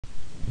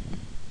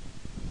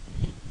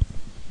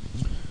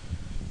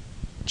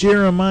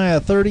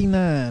Jeremiah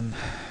 39.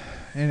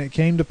 And it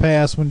came to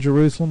pass when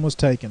Jerusalem was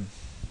taken.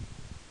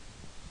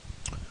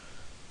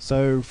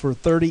 So for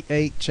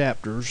 38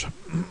 chapters,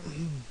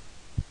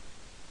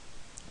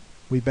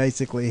 we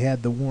basically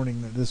had the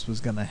warning that this was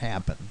going to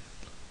happen.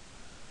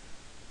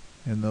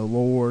 And the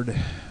Lord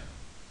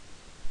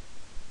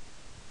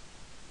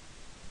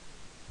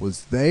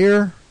was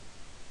there.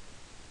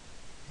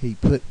 He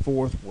put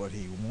forth what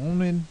he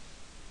wanted.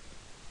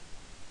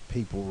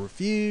 People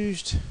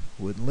refused,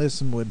 wouldn't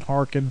listen, wouldn't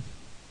hearken.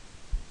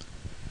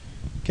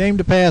 Came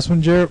to pass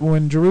when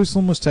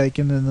Jerusalem was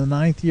taken in the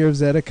 9th year of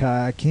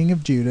Zedekiah, king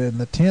of Judah, in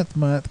the 10th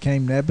month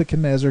came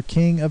Nebuchadnezzar,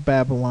 king of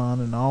Babylon,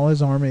 and all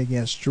his army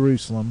against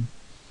Jerusalem,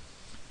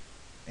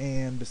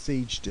 and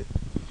besieged it.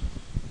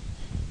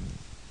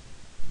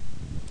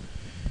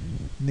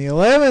 In the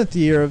 11th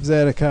year of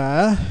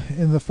Zedekiah,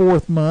 in the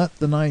 4th month,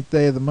 the 9th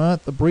day of the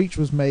month, a breach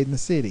was made in the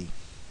city.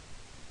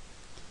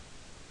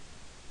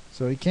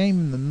 So he came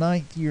in the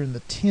 9th year in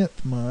the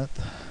 10th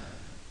month.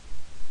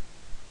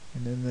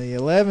 And in the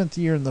 11th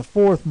year in the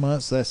 4th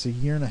month, so that's a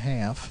year and a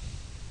half,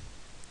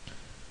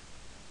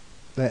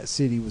 that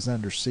city was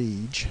under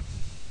siege.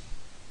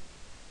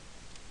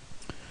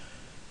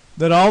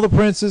 That all the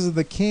princes of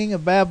the king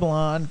of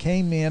Babylon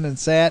came in and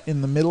sat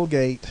in the middle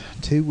gate,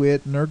 to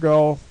wit,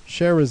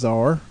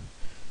 Nergal-Sharezer,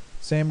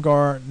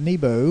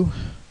 Samgar-Nebo,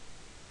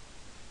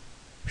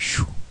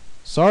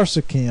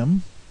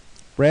 Sarsakim,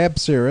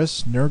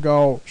 Rabsaris,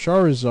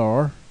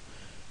 Nergal-Sharezer,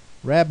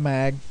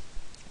 Rabmag,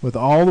 with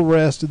all the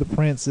rest of the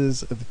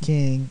princes of the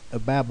king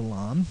of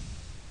Babylon.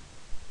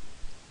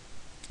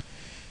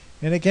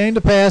 And it came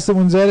to pass that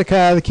when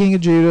Zedekiah the king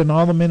of Judah and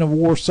all the men of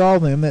war saw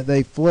them, that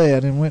they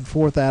fled and went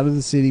forth out of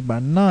the city by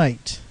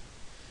night,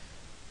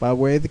 by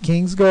way of the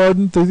king's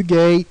garden, through the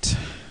gate,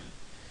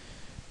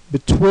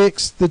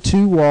 betwixt the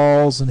two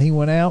walls, and he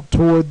went out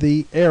toward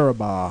the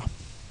Arabah.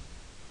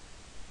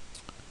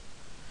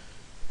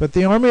 But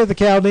the army of the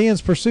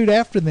Chaldeans pursued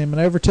after them, and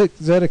overtook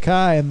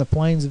Zedekiah in the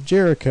plains of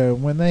Jericho.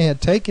 When they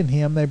had taken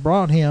him, they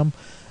brought him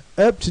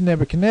up to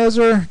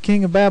Nebuchadnezzar,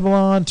 king of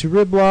Babylon, to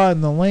Riblah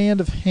in the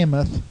land of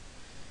Hamath,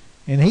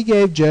 and he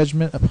gave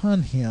judgment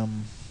upon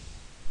him.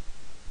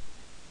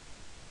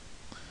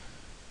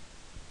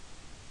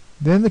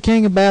 Then the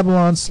king of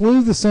Babylon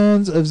slew the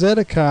sons of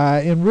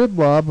Zedekiah in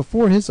Riblah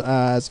before his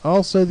eyes.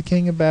 Also the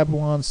king of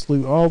Babylon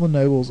slew all the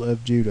nobles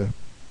of Judah.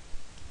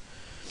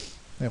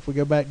 Now, if we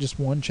go back just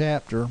one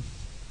chapter,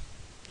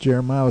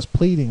 Jeremiah was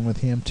pleading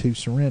with him to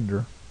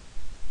surrender.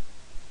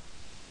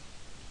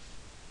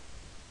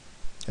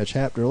 A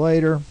chapter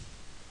later,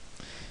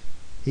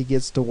 he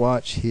gets to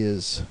watch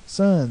his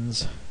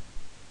sons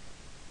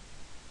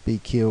be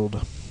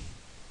killed.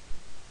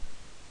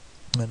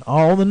 And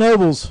all the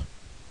nobles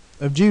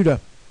of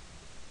Judah.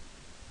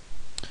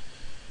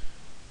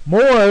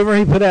 Moreover,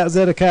 he put out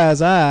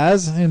Zedekiah's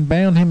eyes and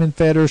bound him in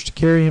fetters to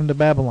carry him to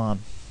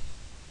Babylon.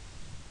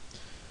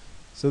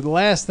 So the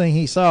last thing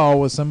he saw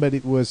was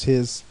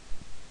his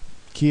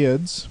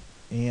kids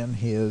and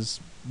his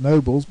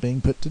nobles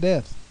being put to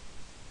death,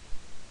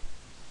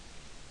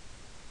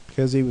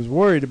 because he was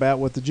worried about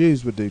what the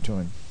Jews would do to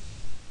him.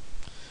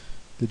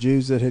 The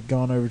Jews that had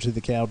gone over to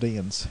the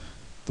Chaldeans,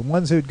 the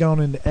ones who had gone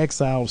into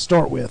exile to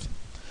start with.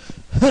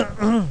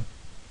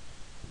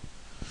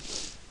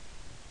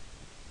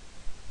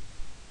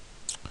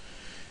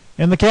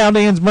 And the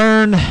Chaldeans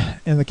burned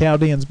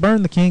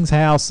the king's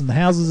house and the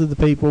houses of the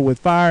people with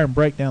fire, and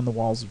brake down the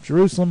walls of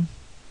Jerusalem.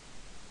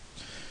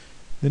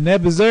 Then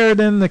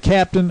Nebuzaradan, the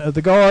captain of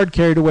the guard,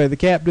 carried away the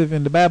captive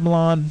into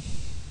Babylon.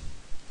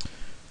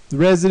 The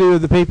residue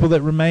of the people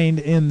that remained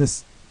in the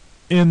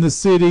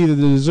city, the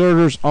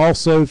deserters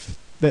also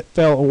that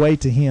fell away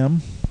to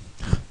him.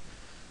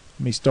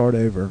 Let me start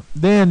over.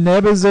 Then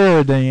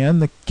Nebuzaradan,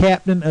 the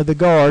captain of the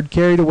guard,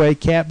 carried away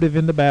captive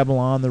into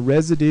Babylon the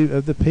residue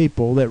of the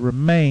people that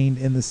remained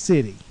in the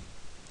city.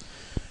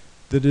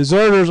 The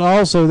deserters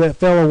also that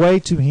fell away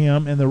to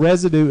him, and the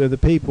residue of the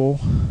people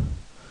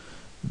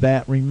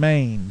that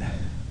remained.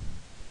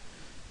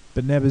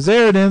 But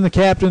Nebuzaradan, the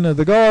captain of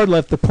the guard,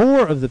 left the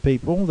poor of the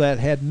people that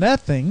had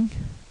nothing,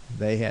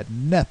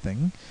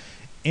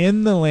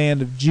 in the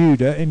land of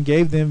Judah, and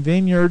gave them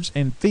vineyards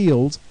and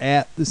fields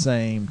at the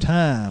same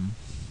time.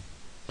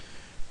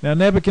 Now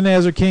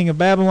Nebuchadnezzar, king of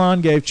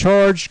Babylon, gave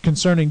charge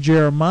concerning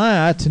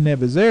Jeremiah to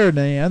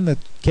Nebuzaradan, the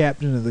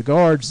captain of the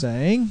guard,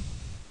 saying,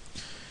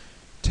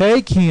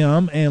 Take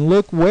him, and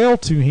look well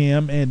to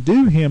him, and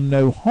do him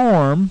no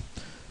harm,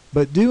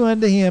 but do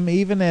unto him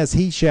even as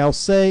he shall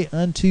say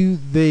unto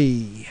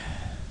thee.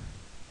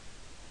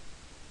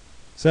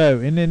 So,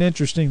 isn't it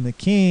interesting? The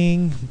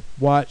king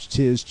watched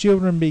his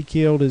children be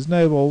killed, his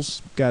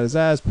nobles, got his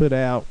eyes put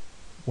out,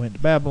 went to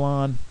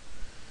Babylon,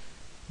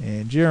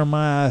 and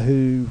Jeremiah,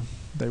 who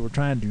they were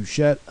trying to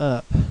shut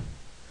up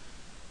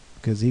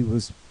because he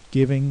was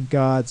giving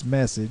God's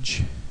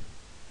message,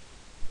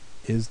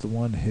 is the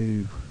one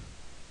who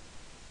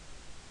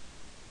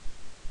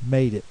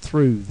made it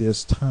through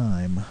this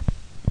time.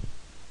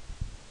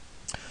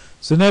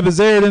 So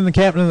Nebuzaradan, the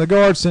captain of the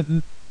guard,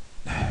 sent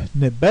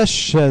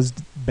Nebuchadnezzar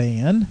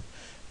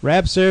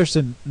Rabsaris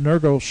and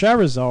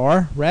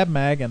Nergal-Sharezer,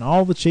 Rabmag, and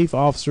all the chief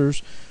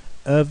officers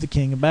of the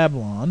king of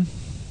Babylon.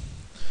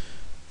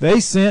 They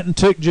sent and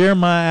took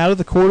Jeremiah out of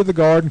the court of the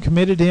guard and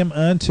committed him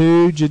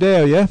unto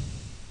Gedaliah,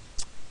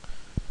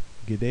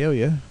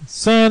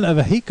 son of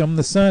Ahikam,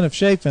 the son of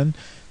Shaphan,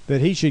 that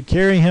he should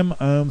carry him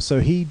home. So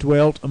he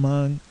dwelt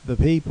among the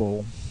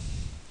people.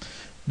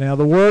 Now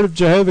the word of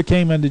Jehovah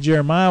came unto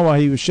Jeremiah while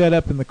he was shut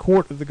up in the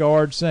court of the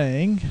guard,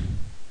 saying,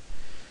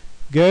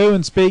 Go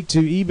and speak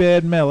to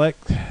Ebed-melech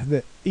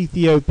the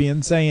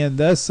Ethiopian, saying,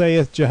 Thus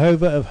saith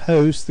Jehovah of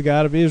hosts, the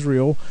God of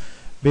Israel,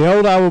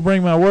 Behold, I will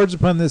bring my words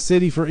upon this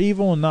city for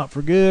evil and not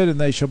for good, and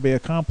they shall be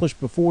accomplished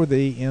before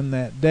thee in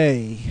that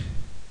day.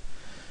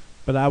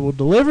 But I will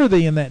deliver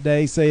thee in that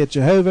day, saith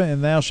Jehovah,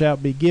 and thou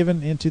shalt be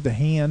given into the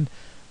hand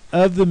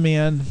of the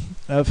men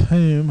of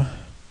whom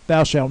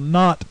thou shalt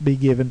not be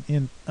given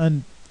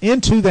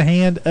into the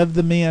hand of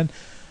the men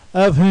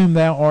of whom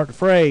thou art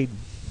afraid.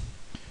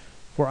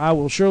 For I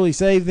will surely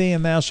save thee,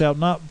 and thou shalt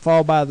not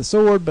fall by the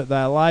sword, but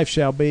thy life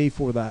shall be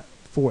for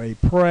a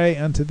prey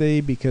unto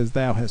thee, because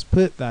thou hast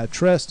put thy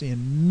trust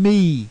in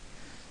me,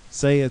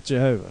 saith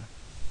Jehovah.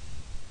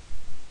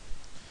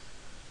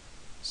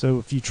 So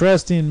if you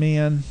trust in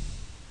men,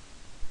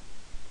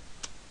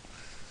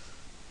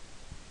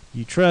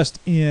 you trust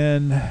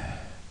in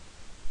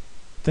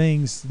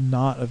things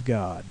not of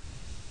God,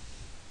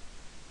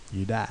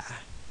 you die.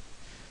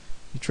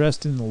 You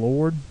trust in the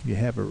Lord, you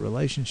have a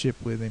relationship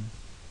with him,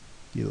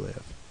 you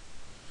live.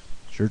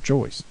 It's your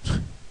choice.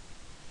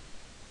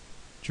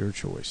 It's your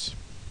choice.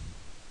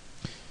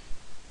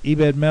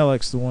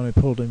 Ebed-melech's the one who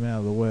pulled him out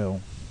of the well.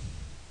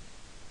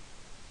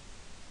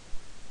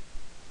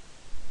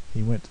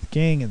 He went to the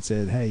king and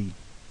said, Hey,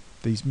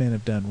 these men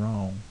have done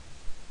wrong.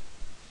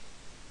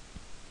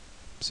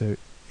 So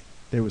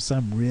there was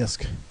some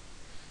risk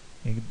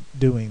in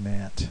doing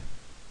that,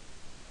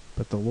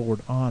 but the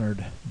Lord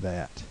honored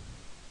that,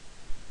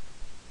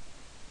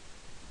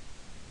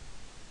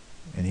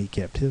 and he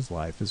kept his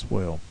life as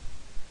well.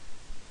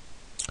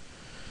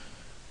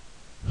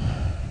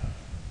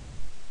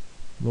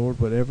 Lord,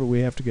 whatever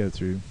we have to go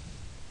through,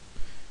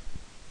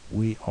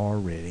 we are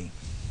ready.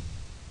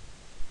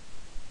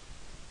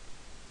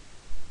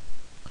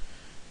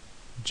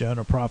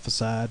 Jonah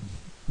prophesied.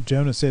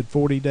 Jonah said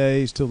 40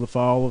 days till the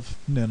fall of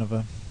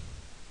Nineveh.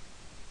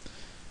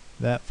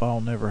 That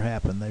fall never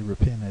happened. They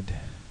repented.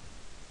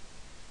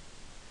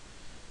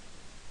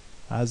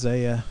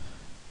 Isaiah,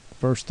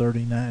 first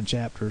 39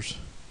 chapters,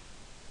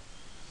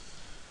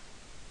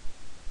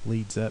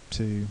 leads up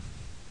to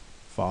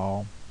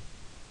fall.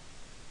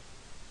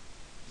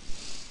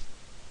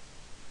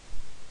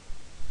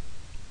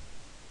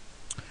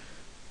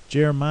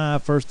 Jeremiah,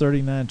 first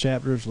 39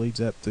 chapters,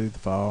 leads up to the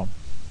fall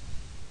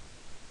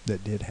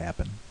that did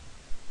happen.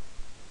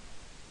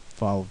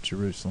 Fall of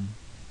Jerusalem.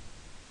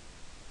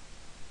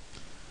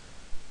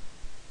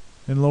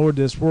 And Lord,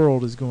 this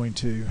world is going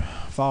to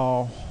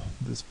fall.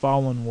 This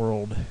fallen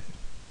world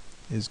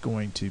is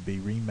going to be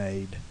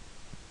remade.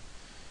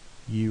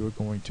 You are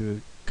going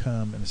to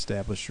come and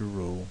establish your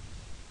rule.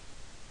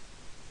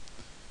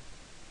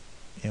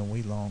 And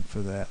we long for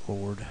that,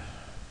 Lord.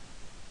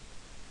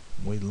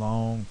 We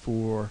long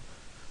for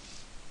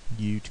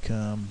you to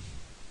come,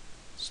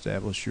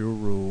 establish your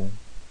rule,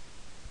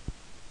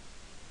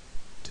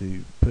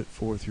 to put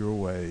forth your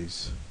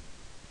ways,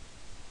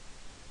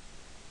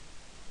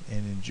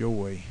 and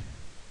enjoy,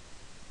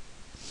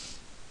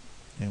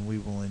 and we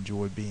will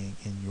enjoy being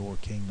in your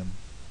kingdom.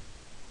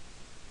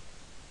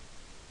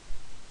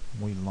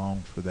 We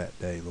long for that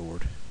day,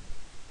 Lord.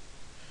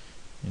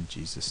 In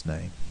Jesus'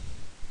 name,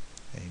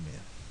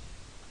 amen.